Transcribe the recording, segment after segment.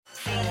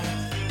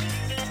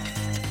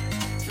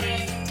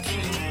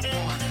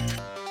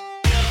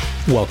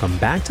Welcome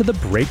back to The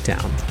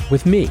Breakdown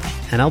with me,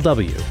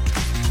 NLW.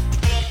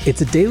 It's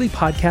a daily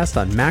podcast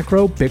on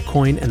macro,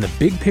 Bitcoin, and the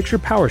big picture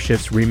power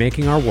shifts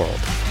remaking our world.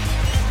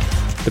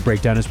 The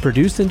Breakdown is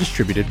produced and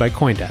distributed by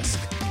CoinDesk.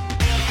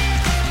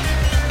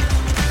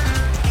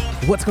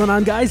 What's going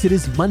on, guys? It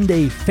is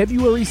Monday,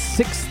 February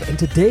 6th, and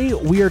today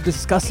we are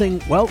discussing,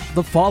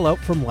 the fallout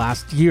from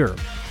last year.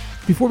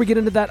 Before we get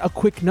into that, a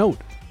quick note.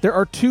 There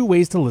are two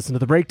ways to listen to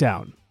The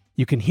Breakdown.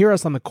 You can hear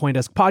us on the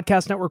CoinDesk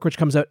Podcast Network, which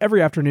comes out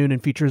every afternoon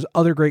and features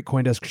other great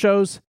CoinDesk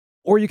shows,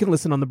 or you can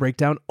listen on the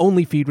Breakdown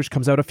Only feed, which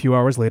comes out a few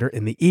hours later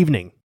in the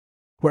evening.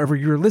 Wherever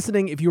you're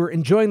listening, if you are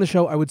enjoying the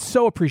show, I would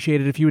so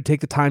appreciate it if you would take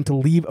the time to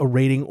leave a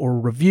rating or a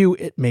review.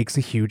 It makes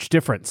a huge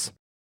difference.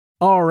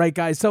 All right,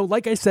 guys. So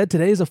like I said,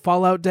 today is a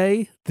fallout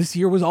day. This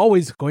year was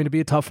always going to be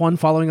a tough one,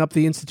 following up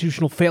the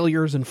institutional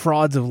failures and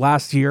frauds of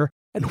last year,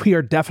 and we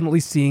are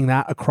definitely seeing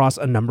that across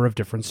a number of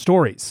different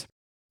stories.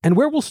 And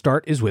where we'll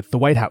start is with the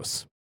White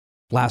House.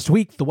 Last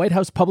week, the White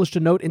House published a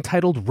note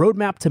entitled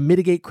Roadmap to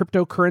Mitigate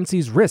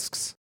Cryptocurrencies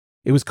Risks.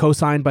 It was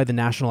co-signed by the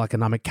National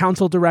Economic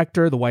Council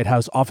Director, the White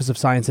House Office of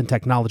Science and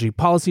Technology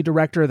Policy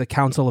Director, the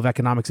Council of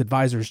Economics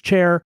Advisors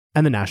Chair,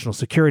 and the National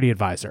Security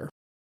Advisor.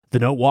 The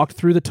note walked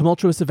through the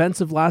tumultuous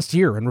events of last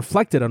year and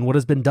reflected on what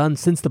has been done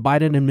since the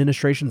Biden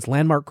administration's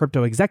landmark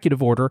crypto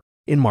executive order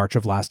in March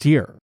of last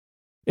year.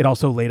 It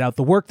also laid out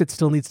the work that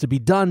still needs to be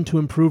done to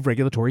improve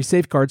regulatory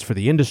safeguards for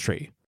the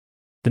industry.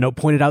 The note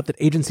pointed out that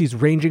agencies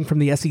ranging from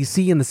the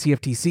SEC and the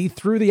CFTC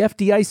through the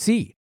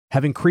FDIC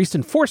have increased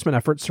enforcement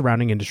efforts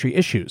surrounding industry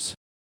issues.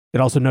 It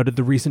also noted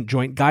the recent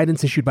joint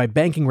guidance issued by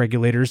banking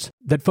regulators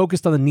that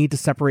focused on the need to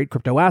separate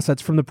crypto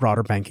assets from the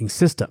broader banking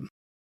system.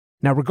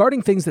 Now,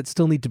 regarding things that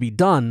still need to be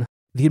done,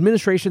 the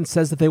administration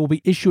says that they will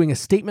be issuing a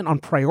statement on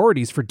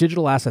priorities for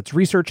digital assets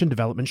research and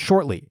development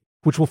shortly,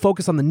 which will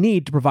focus on the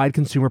need to provide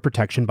consumer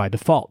protection by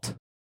default.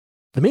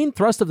 The main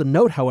thrust of the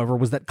note, however,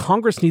 was that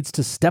Congress needs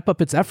to step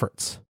up its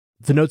efforts.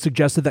 The note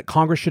suggested that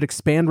Congress should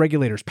expand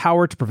regulators'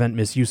 power to prevent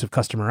misuse of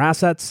customer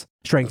assets,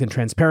 strengthen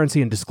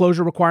transparency and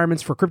disclosure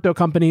requirements for crypto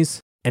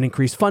companies, and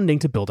increase funding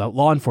to build out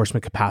law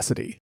enforcement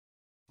capacity.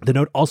 The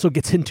note also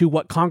gets into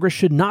what Congress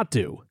should not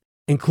do,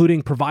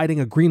 including providing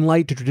a green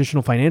light to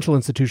traditional financial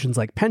institutions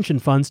like pension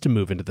funds to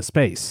move into the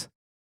space.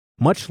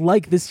 Much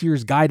like this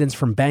year's guidance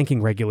from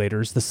banking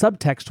regulators, the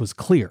subtext was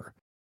clear.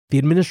 The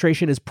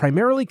administration is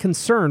primarily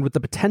concerned with the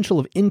potential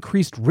of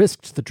increased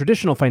risk to the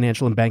traditional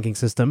financial and banking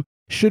system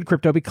should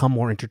crypto become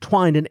more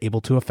intertwined and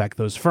able to affect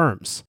those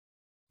firms.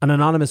 An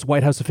anonymous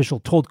White House official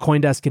told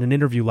CoinDesk in an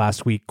interview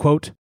last week,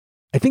 quote,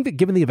 "I think that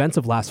given the events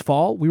of last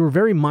fall, we were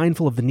very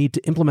mindful of the need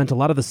to implement a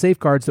lot of the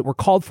safeguards that were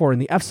called for in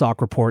the FSOC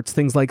reports,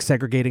 things like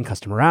segregating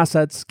customer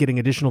assets, getting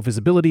additional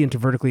visibility into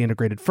vertically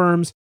integrated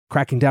firms,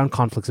 cracking down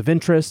conflicts of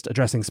interest,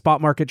 addressing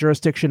spot market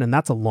jurisdiction, and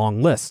that's a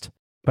long list.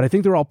 But I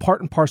think they're all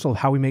part and parcel of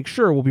how we make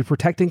sure we'll be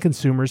protecting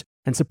consumers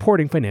and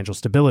supporting financial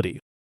stability."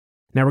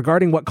 Now,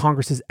 regarding what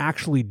Congress is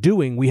actually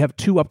doing, we have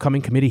two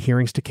upcoming committee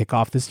hearings to kick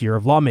off this year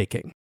of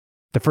lawmaking.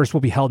 The first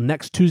will be held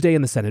next Tuesday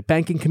in the Senate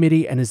Banking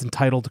Committee and is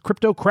entitled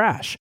Crypto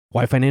Crash: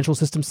 Why Financial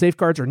System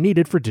Safeguards Are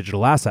Needed for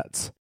Digital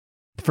Assets.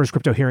 The first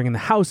crypto hearing in the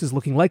House is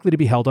looking likely to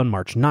be held on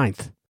March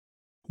 9th.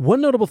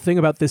 One notable thing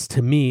about this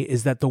to me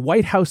is that the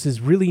White House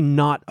is really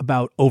not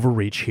about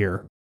overreach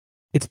here.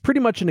 It's pretty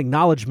much an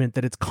acknowledgement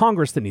that it's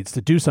Congress that needs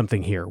to do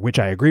something here, which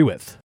I agree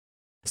with.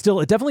 Still,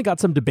 it definitely got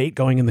some debate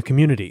going in the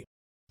community.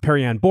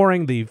 Perry-Ann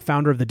Boring, the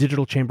founder of the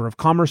Digital Chamber of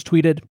Commerce,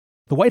 tweeted,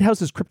 "The White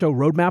House's crypto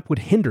roadmap would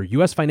hinder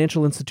U.S.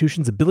 financial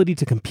institutions' ability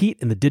to compete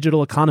in the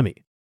digital economy.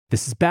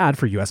 This is bad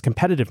for U.S.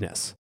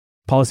 competitiveness.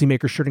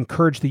 Policymakers should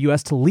encourage the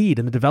U.S. to lead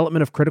in the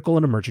development of critical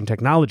and emerging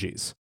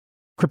technologies."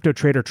 Crypto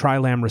trader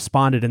Trilam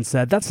responded and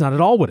said, "That's not at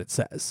all what it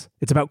says.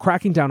 It's about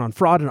cracking down on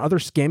fraud and other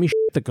scammy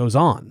shit that goes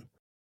on.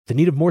 The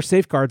need of more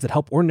safeguards that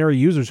help ordinary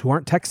users who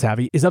aren't tech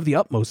savvy is of the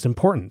utmost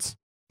importance.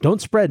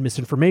 Don't spread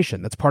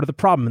misinformation. That's part of the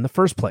problem in the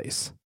first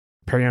place."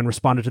 Perry-Ann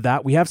responded to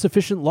that, "We have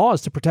sufficient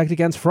laws to protect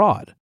against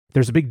fraud.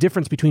 There's a big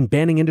difference between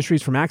banning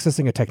industries from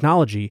accessing a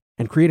technology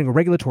and creating a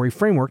regulatory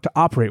framework to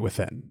operate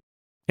within."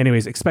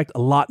 Anyways, expect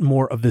a lot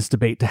more of this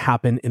debate to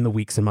happen in the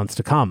weeks and months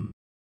to come.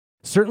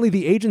 Certainly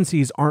the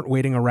agencies aren't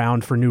waiting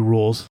around for new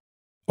rules.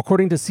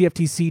 According to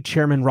CFTC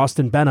Chairman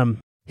Rostin Benham,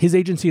 his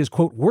agency is,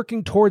 quote,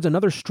 "working towards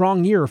another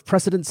strong year of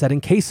precedent-setting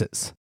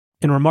cases."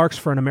 In remarks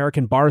for an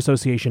American Bar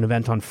Association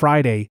event on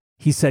Friday,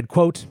 he said,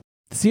 quote,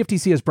 "The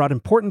CFTC has brought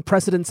important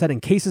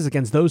precedent-setting cases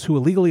against those who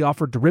illegally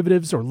offer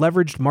derivatives or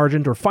leveraged,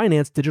 margined, or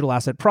financed digital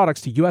asset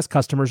products to U.S.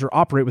 customers or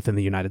operate within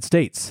the United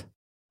States."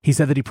 He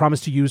said that he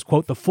promised to use,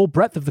 quote, "the full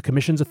breadth of the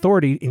Commission's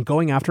authority in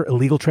going after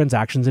illegal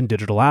transactions in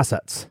digital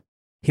assets."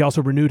 He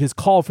also renewed his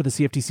call for the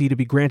CFTC to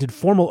be granted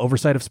formal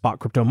oversight of spot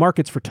crypto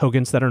markets for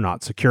tokens that are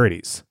not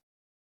securities.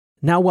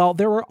 Now, while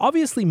there were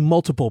obviously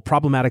multiple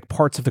problematic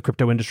parts of the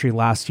crypto industry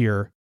last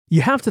year,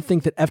 you have to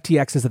think that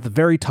FTX is at the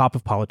very top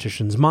of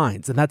politicians'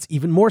 minds, and that's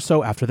even more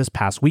so after this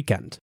past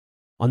weekend.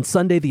 On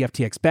Sunday, the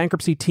FTX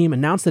bankruptcy team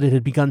announced that it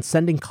had begun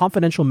sending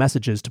confidential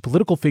messages to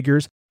political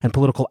figures and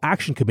political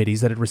action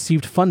committees that had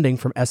received funding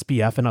from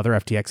SBF and other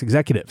FTX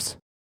executives.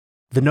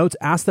 The notes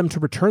asked them to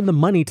return the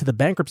money to the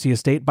bankruptcy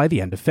estate by the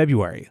end of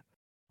February.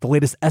 The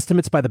latest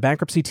estimates by the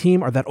bankruptcy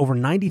team are that over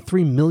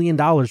 $93 million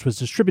was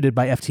distributed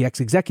by FTX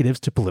executives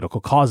to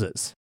political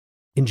causes.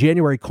 In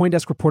January,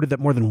 CoinDesk reported that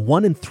more than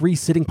 1 in 3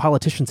 sitting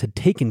politicians had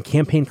taken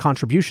campaign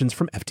contributions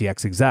from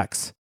FTX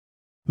execs.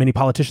 Many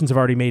politicians have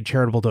already made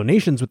charitable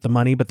donations with the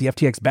money, but the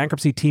FTX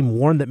bankruptcy team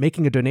warned that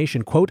making a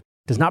donation, quote,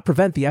 does not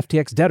prevent the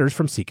FTX debtors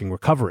from seeking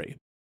recovery.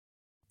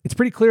 It's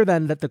pretty clear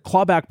then that the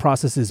clawback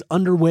process is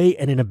underway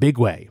and in a big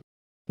way.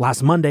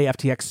 Last Monday,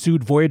 FTX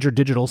sued Voyager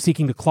Digital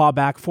seeking to claw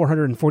back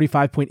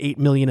 $445.8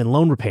 million in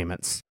loan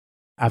repayments.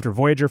 After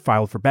Voyager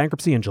filed for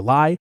bankruptcy in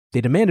July,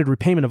 they demanded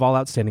repayment of all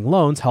outstanding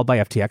loans held by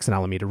FTX and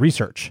Alameda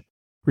Research.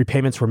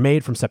 Repayments were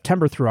made from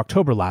September through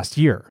October last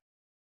year.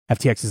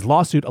 FTX's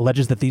lawsuit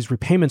alleges that these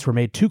repayments were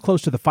made too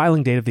close to the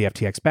filing date of the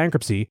FTX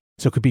bankruptcy,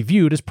 so could be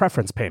viewed as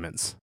preference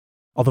payments.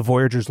 Although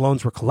Voyager's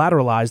loans were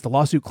collateralized, the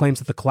lawsuit claims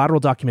that the collateral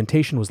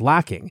documentation was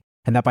lacking,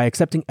 and that by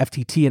accepting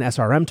FTT and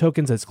SRM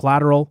tokens as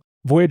collateral,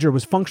 Voyager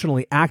was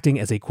functionally acting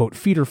as a, quote,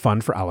 feeder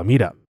fund for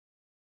Alameda.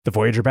 The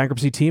Voyager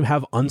bankruptcy team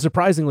have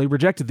unsurprisingly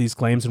rejected these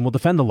claims and will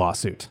defend the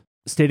lawsuit,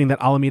 stating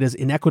that Alameda's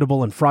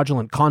inequitable and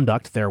fraudulent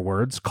conduct, their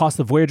words, cost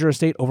the Voyager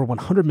estate over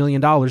 $100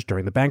 million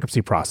during the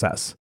bankruptcy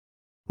process.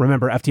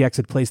 Remember, FTX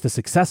had placed a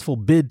successful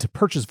bid to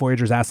purchase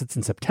Voyager's assets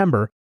in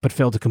September, but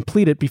failed to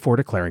complete it before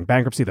declaring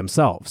bankruptcy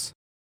themselves.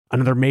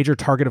 Another major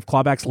target of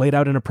clawbacks laid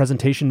out in a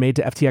presentation made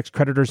to FTX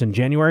creditors in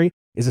January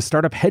is a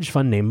startup hedge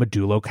fund named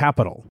Modulo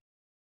Capital.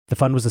 The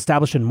fund was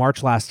established in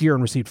March last year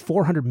and received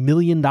 $400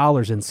 million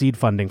in seed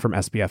funding from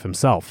SBF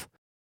himself.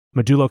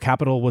 Modulo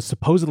Capital was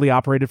supposedly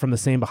operated from the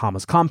same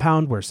Bahamas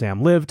compound where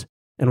Sam lived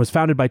and was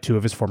founded by 2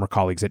 of his former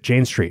colleagues at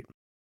Jane Street.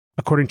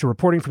 According to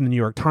reporting from the New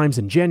York Times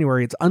in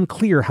January, it's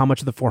unclear how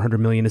much of the $400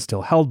 million is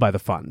still held by the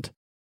fund.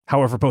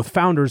 However, both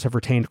founders have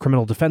retained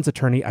criminal defense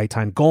attorney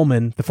Eitan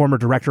Goldman, the former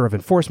director of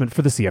enforcement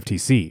for the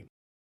CFTC.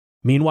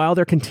 Meanwhile,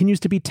 there continues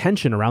to be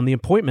tension around the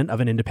appointment of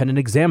an independent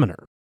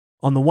examiner.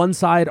 On the one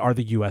side are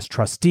the U.S.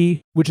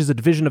 Trustee, which is a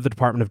division of the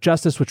Department of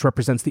Justice which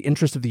represents the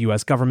interest of the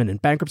U.S. government in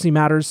bankruptcy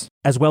matters,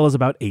 as well as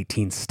about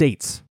 18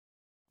 states.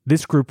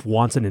 This group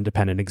wants an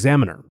independent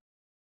examiner.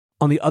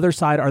 On the other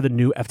side are the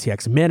new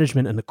FTX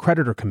management and the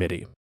creditor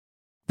committee.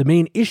 The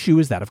main issue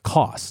is that of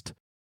cost.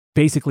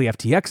 Basically,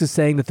 FTX is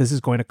saying that this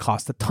is going to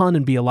cost a ton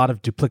and be a lot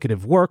of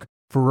duplicative work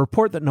for a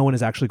report that no one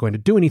is actually going to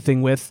do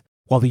anything with,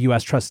 while the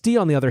U.S. Trustee,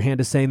 on the other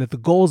hand, is saying that the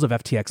goals of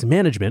FTX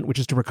management, which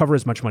is to recover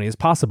as much money as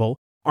possible,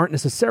 aren't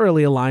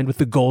necessarily aligned with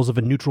the goals of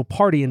a neutral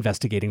party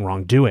investigating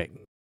wrongdoing.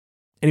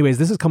 Anyways,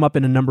 this has come up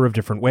in a number of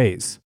different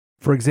ways.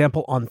 For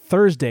example, on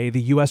Thursday,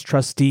 the U.S.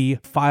 Trustee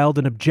filed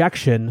an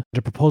objection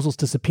to proposals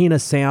to subpoena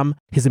Sam,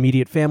 his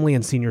immediate family,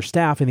 and senior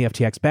staff in the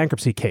FTX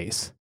bankruptcy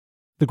case.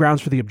 The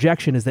grounds for the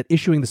objection is that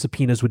issuing the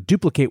subpoenas would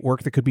duplicate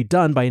work that could be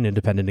done by an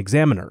independent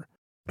examiner.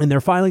 In their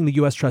filing, the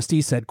U.S.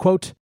 Trustee said,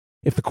 quote,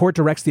 if the court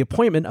directs the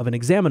appointment of an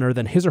examiner,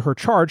 then his or her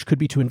charge could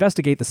be to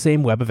investigate the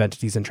same web of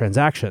entities and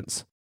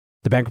transactions.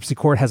 The bankruptcy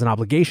court has an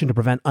obligation to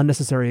prevent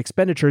unnecessary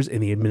expenditures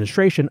in the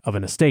administration of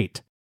an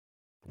estate.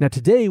 Now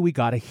today we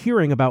got a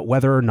hearing about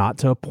whether or not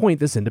to appoint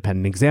this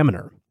independent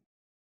examiner.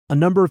 A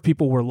number of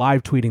people were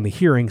live tweeting the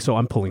hearing, so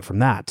I'm pulling from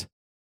that.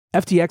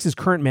 FTX's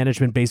current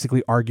management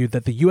basically argued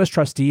that the U.S.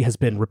 Trustee has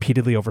been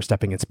repeatedly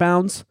overstepping its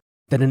bounds,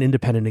 that an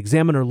independent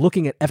examiner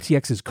looking at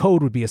FTX's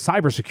code would be a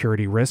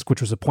cybersecurity risk,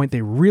 which was a point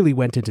they really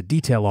went into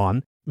detail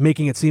on,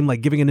 making it seem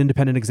like giving an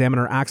independent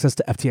examiner access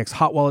to FTX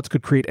hot wallets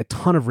could create a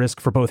ton of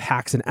risk for both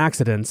hacks and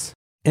accidents.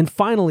 And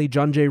finally,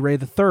 John J. Ray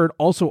III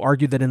also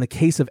argued that in the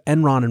case of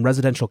Enron and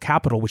Residential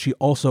Capital, which he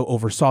also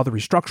oversaw the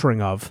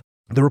restructuring of,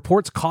 the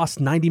reports cost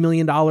 $90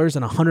 million and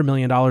 $100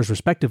 million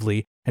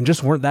respectively, and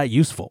just weren't that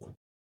useful.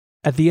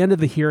 At the end of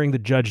the hearing, the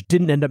judge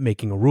didn't end up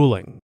making a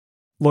ruling.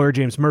 Lawyer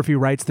James Murphy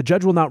writes, the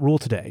judge will not rule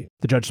today.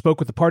 The judge spoke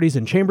with the parties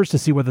in chambers to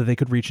see whether they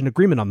could reach an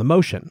agreement on the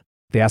motion.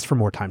 They asked for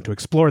more time to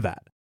explore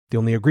that. The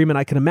only agreement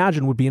I can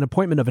imagine would be an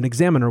appointment of an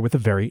examiner with a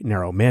very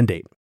narrow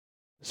mandate.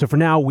 So for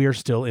now, we are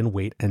still in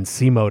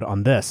wait-and-see mode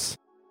on this.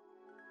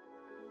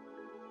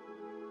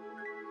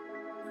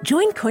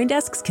 Join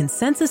CoinDesk's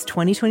Consensus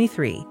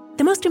 2023,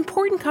 the most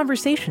important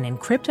conversation in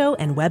crypto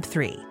and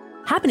Web3,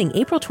 happening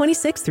April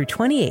 26th through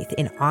 28th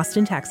in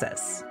Austin,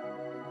 Texas.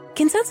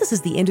 Consensus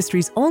is the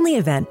industry's only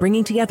event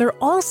bringing together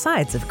all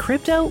sides of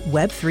crypto,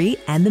 Web3,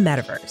 and the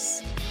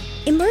metaverse.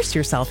 Immerse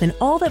yourself in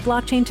all that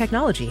blockchain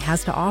technology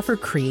has to offer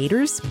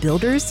creators,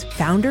 builders,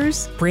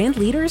 founders, brand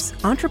leaders,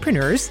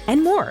 entrepreneurs,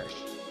 and more.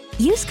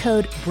 Use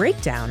code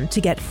BREAKDOWN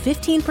to get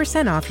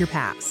 15% off your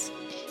pass.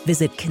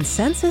 Visit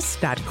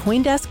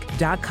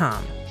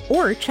consensus.coindesk.com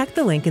or check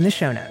the link in the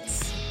show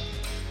notes.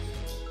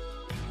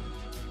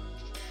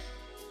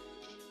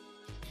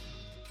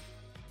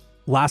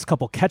 Last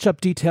couple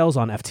catch-up details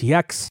on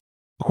FTX.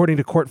 According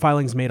to court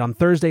filings made on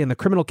Thursday in the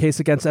criminal case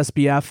against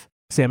SBF,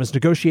 Sam is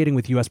negotiating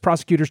with U.S.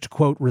 prosecutors to,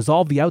 quote,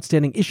 resolve the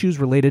outstanding issues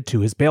related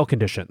to his bail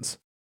conditions.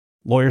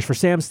 Lawyers for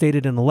Sam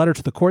stated in a letter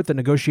to the court that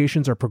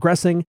negotiations are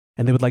progressing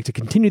and they would like to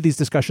continue these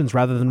discussions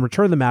rather than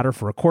return the matter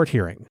for a court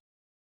hearing.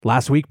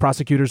 Last week,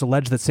 prosecutors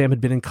alleged that Sam had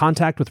been in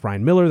contact with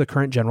Ryan Miller, the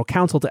current general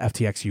counsel to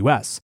FTX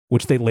US,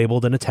 which they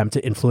labeled an attempt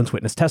to influence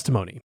witness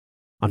testimony.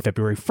 On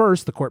February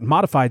 1st, the court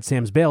modified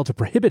Sam's bail to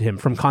prohibit him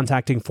from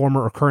contacting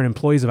former or current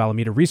employees of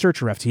Alameda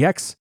Research or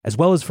FTX, as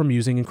well as from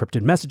using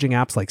encrypted messaging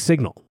apps like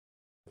Signal.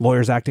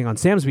 Lawyers acting on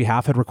Sam's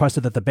behalf had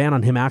requested that the ban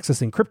on him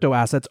accessing crypto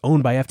assets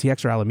owned by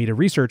FTX or Alameda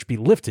Research be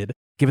lifted,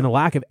 given the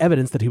lack of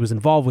evidence that he was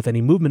involved with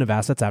any movement of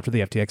assets after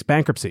the FTX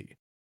bankruptcy.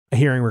 A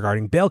hearing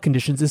regarding bail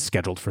conditions is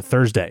scheduled for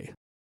Thursday.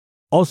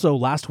 Also,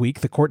 last week,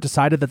 the court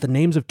decided that the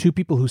names of two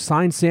people who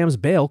signed Sam's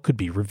bail could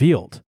be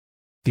revealed.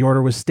 The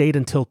order was stayed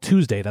until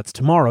Tuesday, that's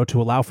tomorrow, to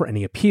allow for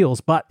any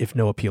appeals, but if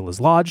no appeal is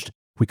lodged,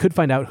 we could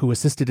find out who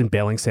assisted in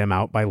bailing Sam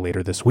out by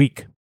later this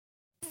week.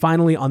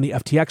 Finally, on the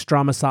FTX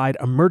drama side,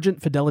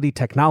 Emergent Fidelity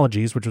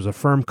Technologies, which was a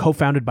firm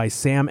co-founded by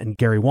Sam and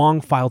Gary Wang,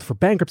 filed for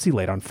bankruptcy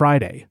late on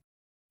Friday.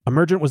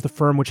 Emergent was the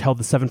firm which held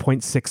the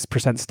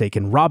 7.6% stake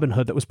in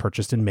Robinhood that was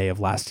purchased in May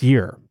of last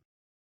year.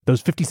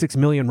 Those 56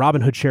 million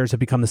Robinhood shares have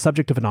become the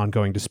subject of an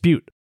ongoing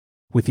dispute,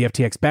 with the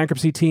FTX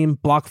bankruptcy team,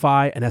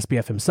 BlockFi, and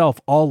SBF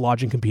himself all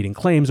lodging competing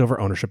claims over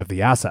ownership of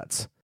the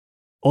assets.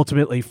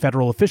 Ultimately,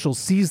 federal officials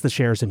seized the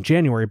shares in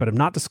January but have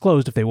not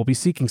disclosed if they will be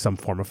seeking some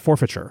form of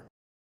forfeiture.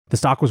 The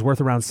stock was worth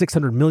around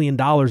 $600 million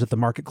at the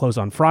market close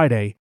on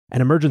Friday,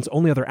 and Emergent's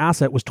only other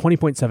asset was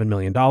 $20.7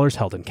 million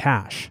held in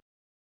cash.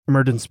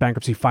 Emergent's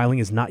bankruptcy filing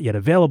is not yet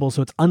available,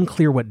 so it's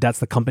unclear what debts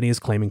the company is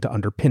claiming to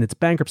underpin its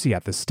bankruptcy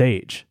at this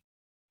stage.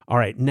 All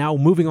right, now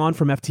moving on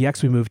from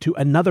FTX, we move to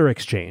another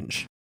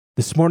exchange.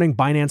 This morning,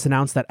 Binance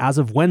announced that as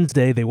of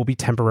Wednesday, they will be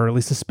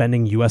temporarily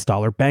suspending US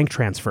dollar bank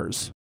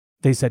transfers.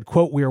 They said,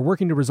 quote, "We are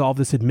working to resolve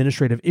this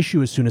administrative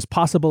issue as soon as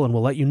possible and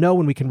will let you know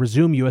when we can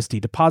resume USD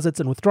deposits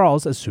and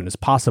withdrawals as soon as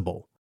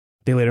possible."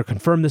 They later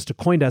confirmed this to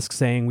CoinDesk,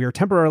 saying, "We are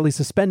temporarily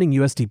suspending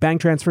USD bank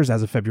transfers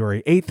as of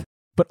February 8th,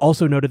 but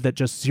also noted that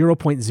just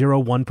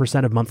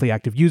 0.01% of monthly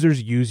active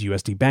users use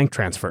USD bank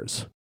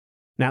transfers."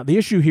 Now, the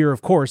issue here,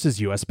 of course, is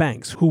US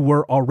banks, who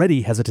were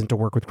already hesitant to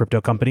work with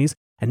crypto companies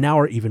and now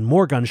are even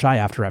more gun-shy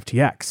after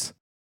FTX.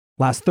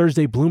 Last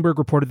Thursday, Bloomberg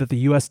reported that the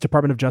U.S.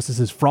 Department of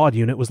Justice's fraud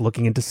unit was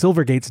looking into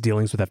Silvergate's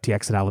dealings with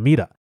FTX and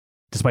Alameda.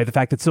 Despite the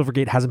fact that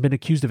Silvergate hasn't been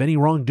accused of any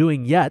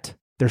wrongdoing yet,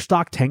 their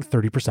stock tanked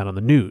 30% on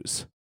the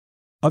news.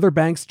 Other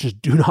banks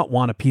just do not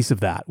want a piece of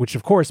that, which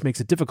of course makes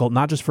it difficult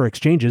not just for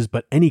exchanges,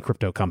 but any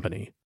crypto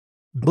company.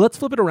 But let's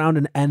flip it around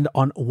and end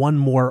on one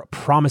more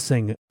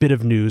promising bit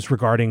of news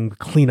regarding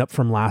cleanup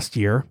from last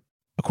year.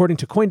 According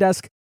to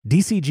CoinDesk,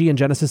 DCG and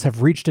Genesis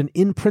have reached an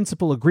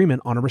in-principle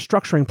agreement on a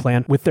restructuring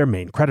plan with their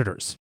main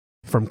creditors.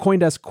 From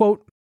CoinDesk,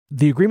 quote,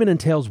 "The agreement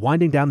entails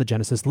winding down the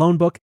Genesis loan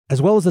book,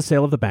 as well as the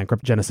sale of the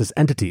bankrupt Genesis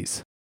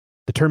entities.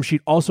 The term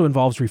sheet also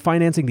involves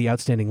refinancing the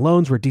outstanding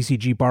loans where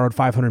DCG borrowed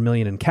 $500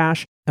 million in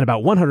cash and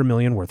about $100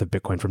 million worth of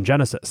Bitcoin from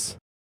Genesis.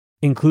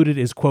 Included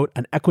is, quote,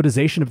 an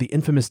equitization of the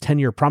infamous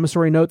 10-year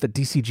promissory note that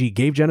DCG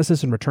gave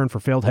Genesis in return for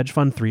failed hedge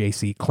fund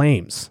 3AC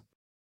claims."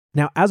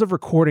 Now, as of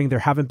recording, there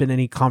haven't been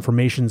any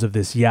confirmations of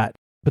this yet,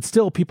 but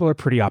still people are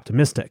pretty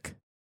optimistic.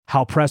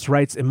 Hal Press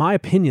writes, "In my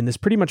opinion, this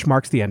pretty much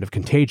marks the end of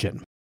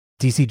Contagion.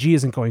 DCG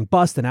isn't going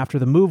bust, and after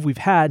the move we've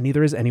had,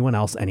 neither is anyone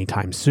else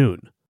anytime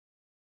soon."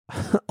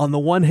 On the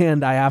one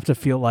hand, I have to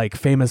feel like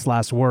famous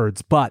last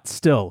words, but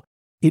still,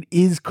 it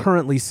is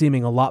currently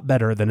seeming a lot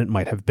better than it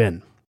might have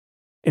been.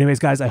 Anyways,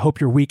 guys, I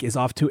hope your week is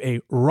off to a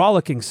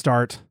rollicking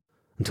start.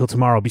 Until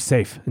tomorrow, be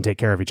safe and take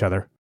care of each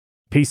other.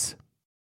 Peace.